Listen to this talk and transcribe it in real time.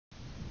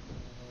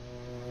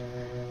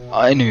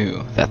I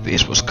knew that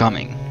this was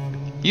coming.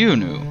 You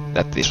knew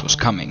that this was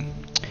coming.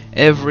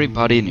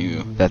 Everybody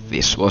knew that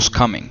this was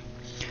coming.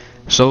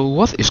 So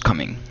what is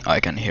coming?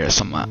 I can hear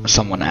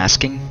someone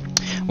asking.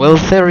 Well,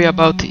 theory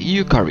about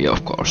Yukari,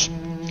 of course.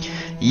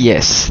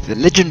 Yes, the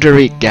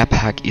legendary gap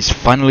hack is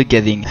finally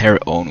getting her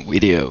own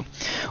video.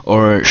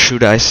 Or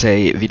should I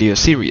say video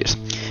series?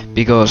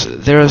 Because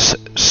there's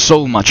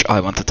so much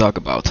I want to talk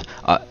about.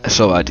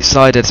 So I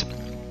decided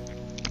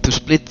to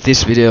split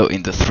this video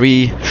into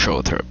 3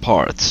 shorter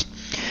parts.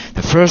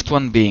 The first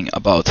one being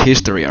about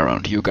history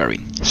around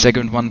Yukari,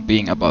 second one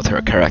being about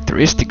her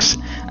characteristics,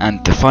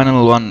 and the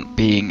final one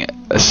being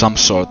some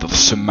sort of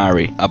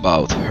summary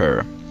about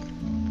her.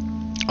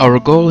 Our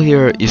goal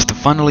here is to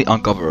finally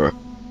uncover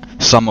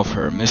some of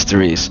her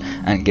mysteries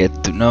and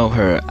get to know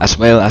her as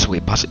well as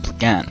we possibly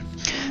can.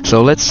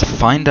 So let's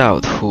find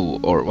out who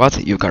or what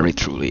Yukari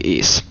truly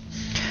is.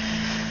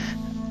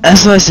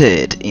 As I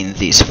said in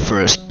this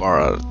first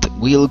part,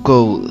 we'll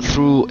go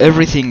through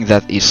everything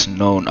that is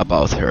known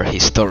about her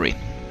history.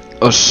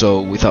 Also,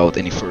 without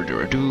any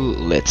further ado,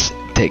 let's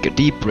take a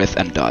deep breath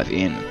and dive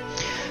in.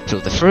 So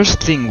the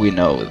first thing we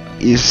know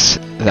is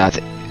that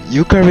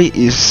Yukari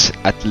is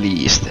at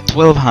least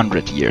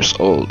 1200 years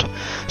old,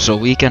 so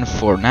we can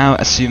for now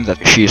assume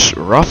that she's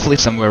roughly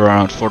somewhere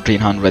around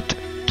 1400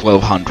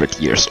 1200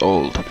 years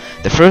old.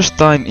 The first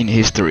time in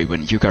history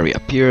when Yukari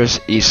appears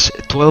is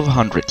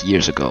 1200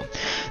 years ago.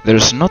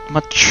 There's not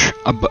much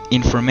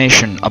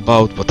information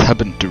about what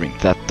happened during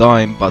that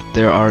time, but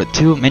there are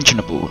 2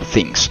 mentionable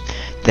things.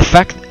 The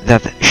fact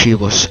that she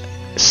was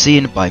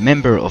seen by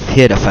member of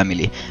Heda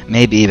family,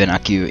 maybe even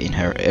Akyu in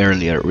her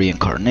earlier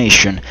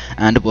reincarnation,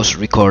 and was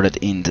recorded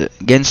in the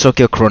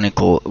Gensokyo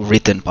Chronicle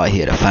written by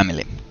Heda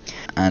family.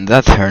 And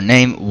that her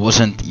name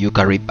wasn't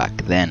Yukari back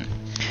then.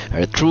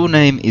 Her true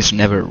name is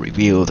never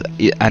revealed,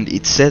 and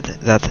it's said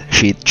that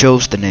she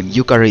chose the name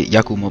Yukari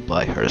Yakumo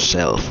by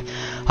herself.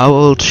 How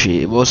old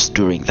she was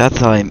during that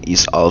time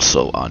is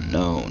also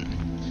unknown.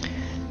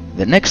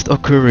 The next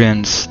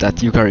occurrence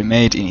that Yukari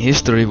made in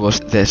history was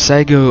the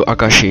Saigyo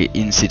Akashi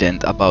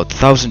incident about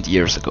 1000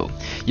 years ago.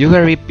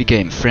 Yukari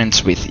became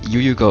friends with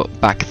Yuyuko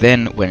back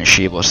then when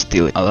she was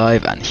still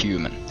alive and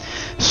human.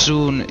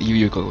 Soon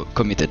Yuyuko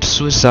committed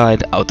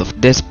suicide out of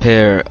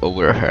despair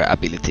over her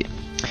ability.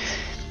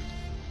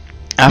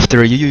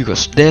 After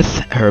Yuyuko's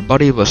death, her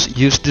body was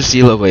used to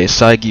seal away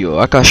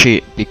Saigyo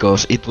Akashi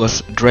because it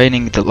was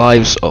draining the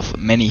lives of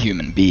many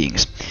human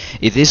beings.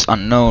 It is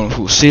unknown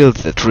who sealed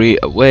the tree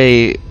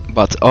away,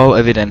 but all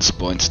evidence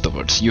points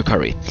towards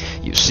Yukari.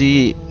 You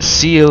see,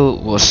 seal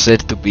was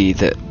said to be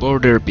the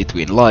border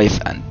between life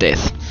and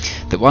death.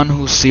 The one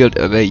who sealed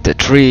away the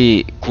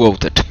tree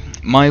quoted,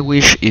 "My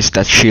wish is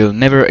that she'll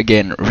never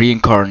again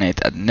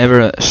reincarnate and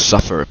never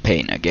suffer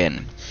pain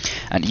again."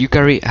 And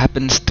Yukari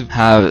happens to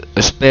have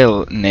a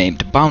spell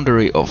named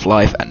Boundary of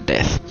Life and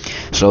Death.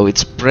 So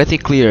it's pretty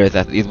clear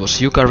that it was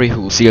Yukari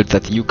who sealed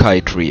that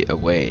yukai tree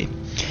away.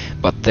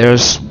 But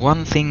there's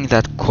one thing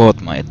that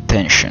caught my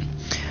attention.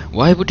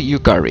 Why would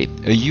Yukari,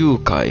 a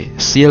yukai,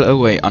 seal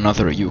away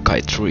another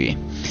yukai tree?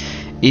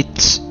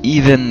 It's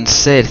even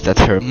said that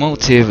her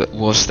motive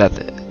was that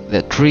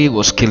the tree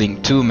was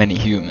killing too many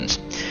humans.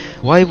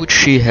 Why would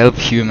she help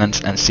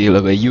humans and seal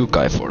away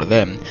yukai for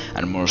them?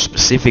 And more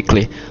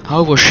specifically,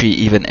 how was she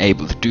even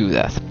able to do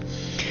that?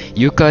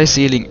 Yukai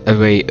sealing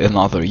away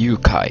another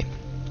yukai.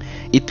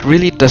 It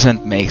really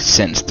doesn't make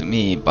sense to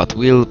me, but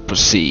we'll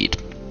proceed.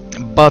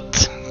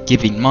 But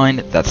keep in mind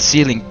that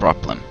sealing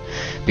problem,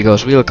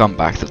 because we'll come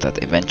back to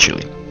that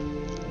eventually.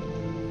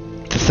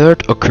 The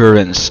third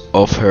occurrence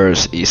of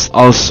hers is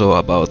also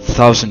about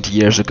 1000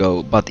 years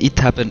ago, but it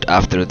happened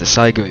after the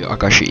Saigyo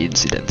Akashi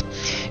incident.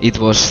 It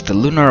was the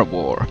Lunar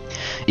War.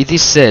 It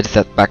is said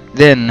that back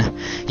then,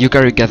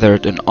 Yukari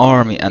gathered an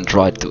army and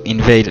tried to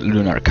invade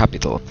Lunar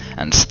capital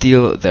and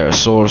steal their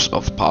source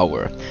of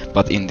power.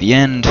 But in the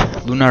end,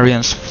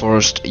 Lunarians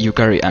forced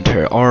Yukari and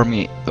her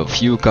army of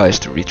yukais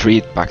to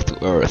retreat back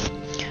to Earth.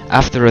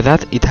 After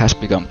that, it has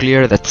become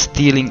clear that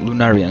stealing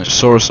Lunarian's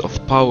source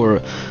of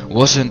power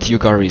wasn't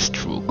Yukari's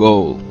true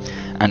goal,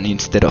 and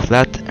instead of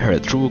that, her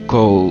true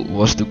goal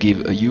was to give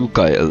a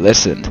yukai a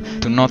lesson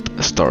to not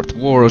start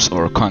wars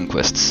or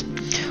conquests.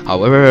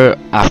 However,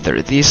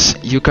 after this,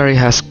 Yukari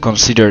has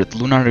considered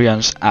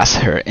Lunarians as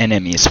her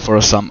enemies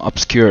for some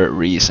obscure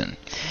reason.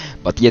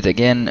 But yet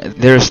again,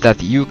 there's that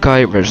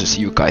yukai versus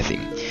yukai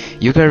thing.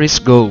 Yukari's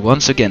goal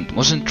once again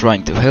wasn't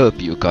trying to help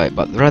yukai,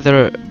 but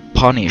rather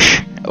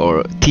punish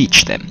or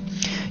teach them.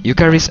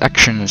 Yukari's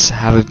actions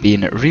have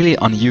been really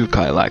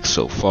un-yukai-like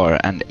so far,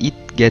 and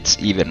it gets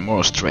even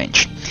more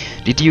strange.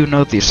 Did you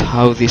notice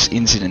how this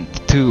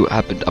incident too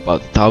happened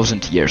about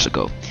 1000 years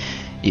ago?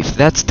 If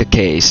that's the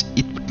case,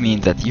 it would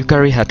mean that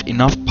Yukari had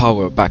enough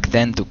power back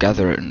then to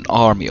gather an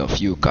army of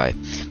yukai.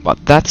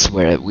 But that's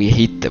where we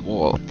hit the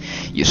wall.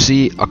 You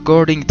see,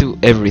 according to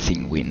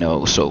everything we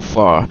know so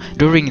far,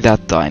 during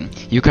that time,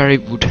 Yukari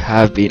would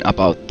have been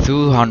about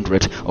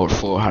 200 or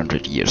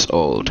 400 years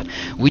old,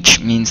 which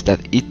means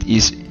that it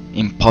is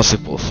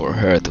impossible for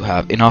her to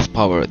have enough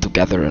power to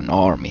gather an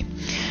army.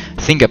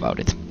 Think about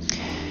it.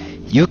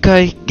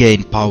 Yukai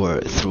gain power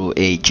through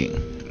aging.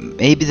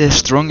 Maybe the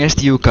strongest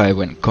Yukai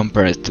when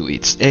compared to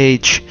its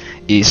age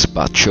is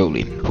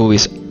Batcholi, who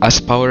is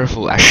as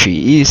powerful as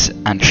she is,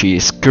 and she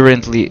is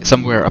currently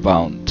somewhere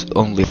about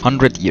only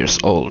 100 years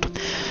old.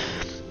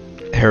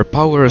 Her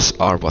powers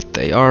are what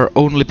they are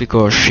only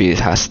because she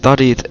has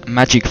studied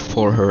magic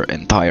for her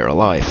entire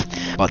life,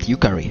 but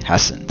Yukari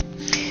hasn't.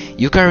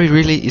 Yukari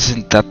really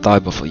isn't that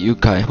type of a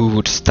Yukai who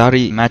would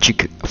study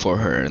magic for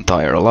her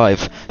entire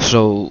life,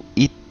 so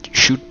it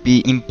should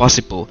be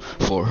impossible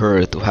for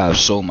her to have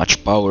so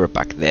much power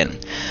back then.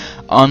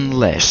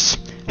 Unless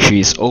she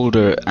is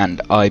older,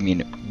 and I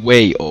mean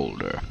way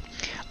older.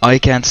 I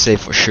can't say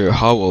for sure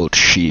how old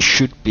she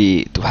should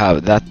be to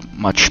have that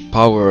much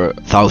power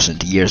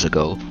 1000 years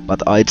ago,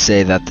 but I'd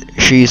say that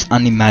she is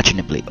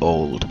unimaginably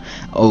old.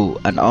 Oh,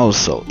 and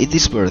also, it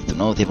is worth to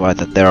notify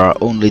that there are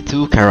only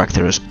two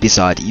characters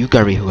beside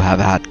Yukari who have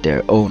had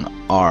their own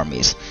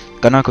armies.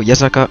 Kanako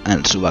Yasaka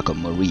and Suwako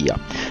Moria.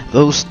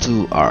 Those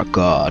two are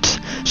gods,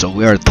 so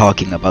we are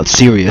talking about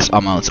serious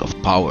amounts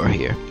of power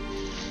here.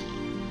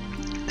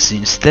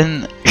 Since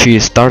then, she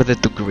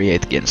started to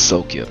create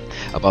Gensokyo.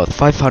 About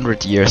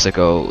 500 years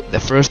ago, the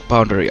first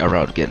boundary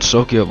around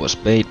Gensokyo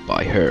was made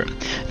by her.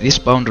 This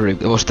boundary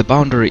was the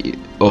boundary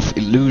of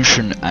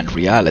illusion and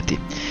reality.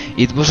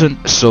 It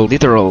wasn't so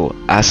literal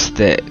as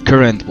the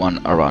current one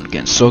around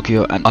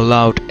Gensokyo and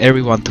allowed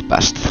everyone to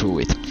pass through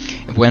it,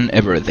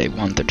 whenever they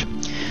wanted.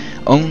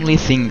 Only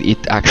thing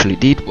it actually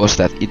did was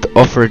that it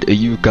offered a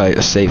Yukai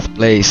a safe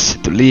place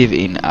to live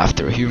in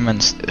after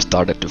humans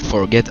started to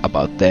forget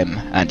about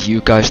them and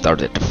Yukai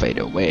started to fade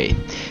away.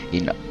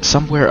 In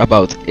somewhere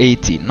about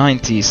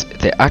 1890s,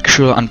 the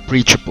actual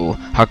unbreachable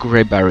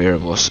Hakure barrier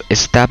was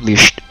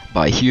established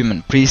by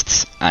human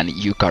priests and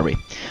Yukari,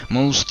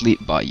 mostly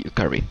by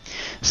Yukari.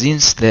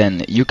 Since then,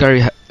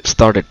 Yukari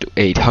started to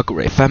aid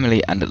Hakure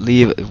family and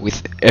live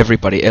with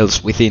everybody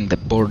else within the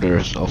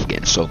borders of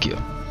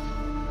Gensokyo.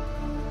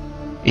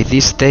 It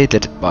is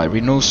stated by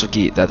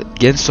Rinosuke that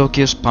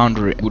Gensokyo's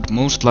boundary would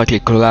most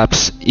likely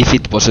collapse if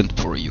it wasn't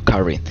for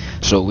Yukari,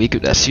 so we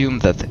could assume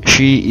that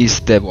she is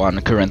the one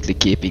currently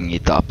keeping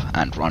it up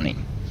and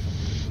running.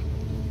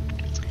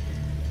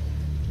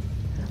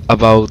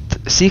 About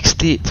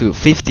 60 to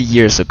 50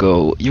 years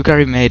ago,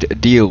 Yukari made a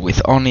deal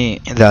with Oni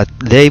that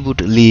they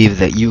would leave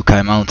the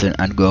Yukai mountain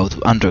and go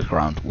to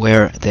underground,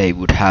 where they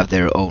would have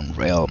their own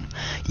realm.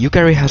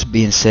 Yukari has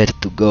been said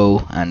to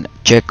go and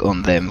check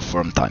on them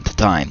from time to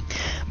time,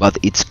 but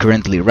it's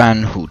currently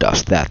Ran who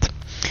does that.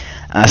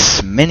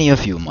 As many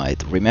of you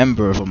might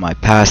remember from my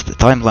past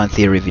timeline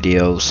theory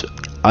videos,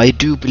 I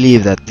do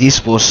believe that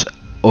this was,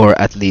 or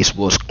at least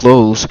was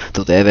close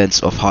to the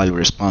events of Highly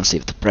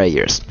Responsive to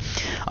Prayers.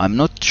 I'm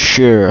not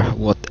sure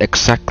what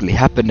exactly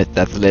happened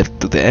that led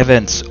to the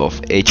events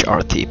of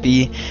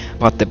HRTP,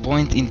 but the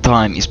point in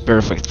time is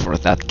perfect for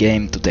that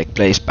game to take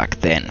place back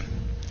then.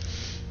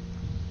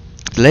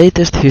 The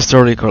latest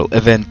historical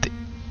event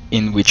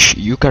in which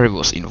Yukari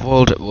was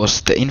involved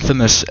was the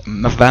infamous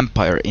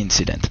vampire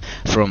incident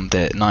from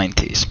the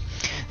 90s.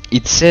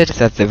 It said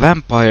that the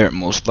vampire,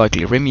 most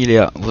likely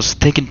Remilia, was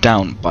taken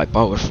down by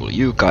powerful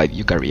Yukai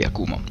Yukari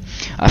Akumo.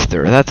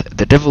 After that,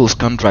 the devil's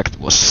contract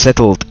was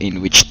settled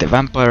in which the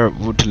vampire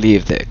would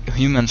leave the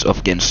humans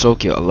of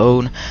Gensokyo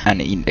alone,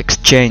 and in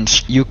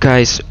exchange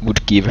Yukais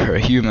would give her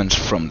humans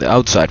from the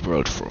outside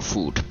world for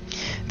food.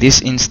 This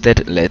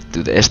instead led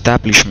to the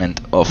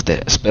establishment of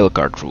the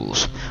spellcard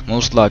rules,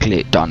 most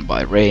likely done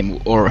by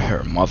Reimu or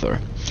her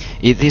mother.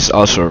 It is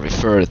also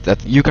referred that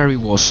Yukari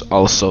was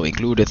also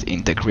included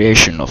in the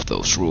creation of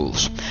those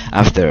rules.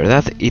 After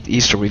that, it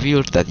is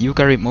revealed that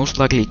Yukari most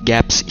likely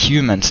gaps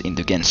humans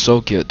into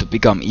Gensokyo to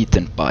become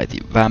eaten by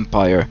the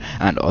vampire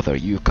and other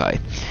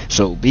Yukai.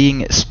 So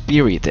being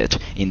spirited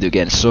into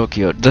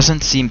Gensokyo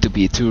doesn't seem to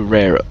be too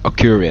rare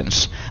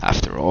occurrence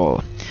after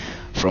all.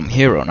 From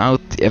here on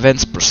out, the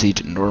events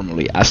proceed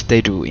normally as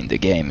they do in the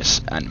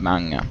games and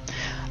manga,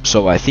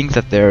 so I think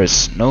that there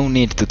is no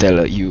need to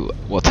tell you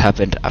what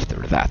happened after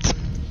that.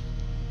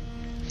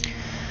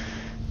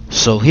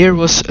 So here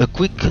was a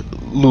quick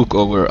look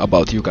over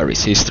about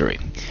Yukari's history.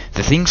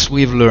 The things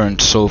we've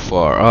learned so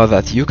far are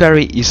that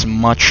Yukari is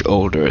much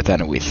older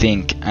than we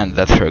think and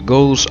that her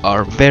goals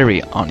are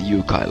very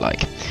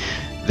un-Yukai-like.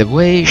 The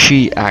way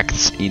she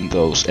acts in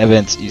those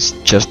events is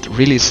just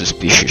really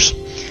suspicious.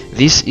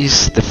 This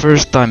is the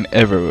first time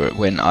ever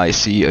when I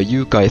see a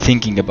Yukai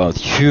thinking about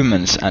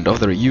humans and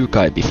other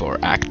Yukai before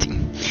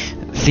acting.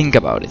 Think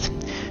about it.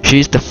 She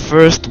is the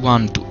first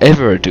one to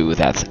ever do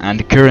that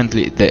and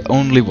currently the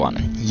only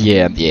one.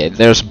 Yeah,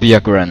 there's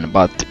Byakuran,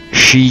 but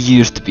she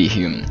used to be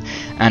human.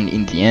 And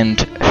in the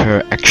end,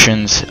 her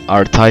actions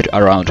are tied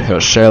around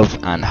herself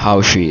and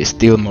how she is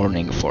still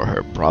mourning for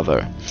her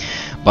brother.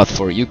 But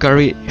for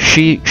Yukari,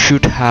 she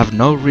should have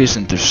no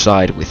reason to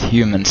side with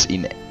humans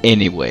in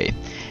any way.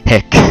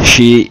 Heck,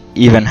 she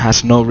even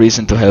has no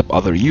reason to help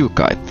other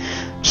Yukai.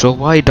 So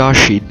why does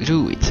she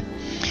do it?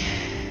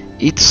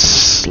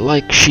 It's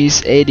like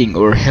she's aiding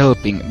or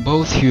helping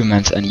both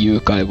humans and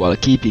Yukai while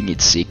keeping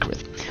it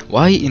secret.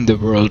 Why in the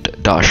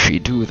world does she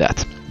do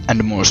that?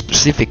 And more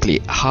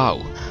specifically, how?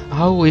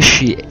 How is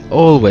she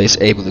always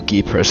able to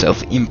keep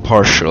herself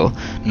impartial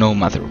no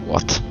matter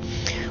what?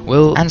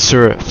 Well,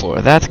 answer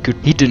for that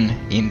could be hidden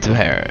into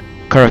her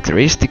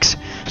characteristics,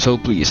 so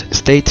please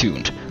stay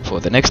tuned for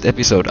the next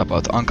episode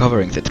about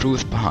uncovering the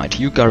truth behind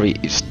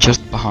Yukari is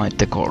just behind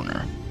the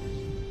corner.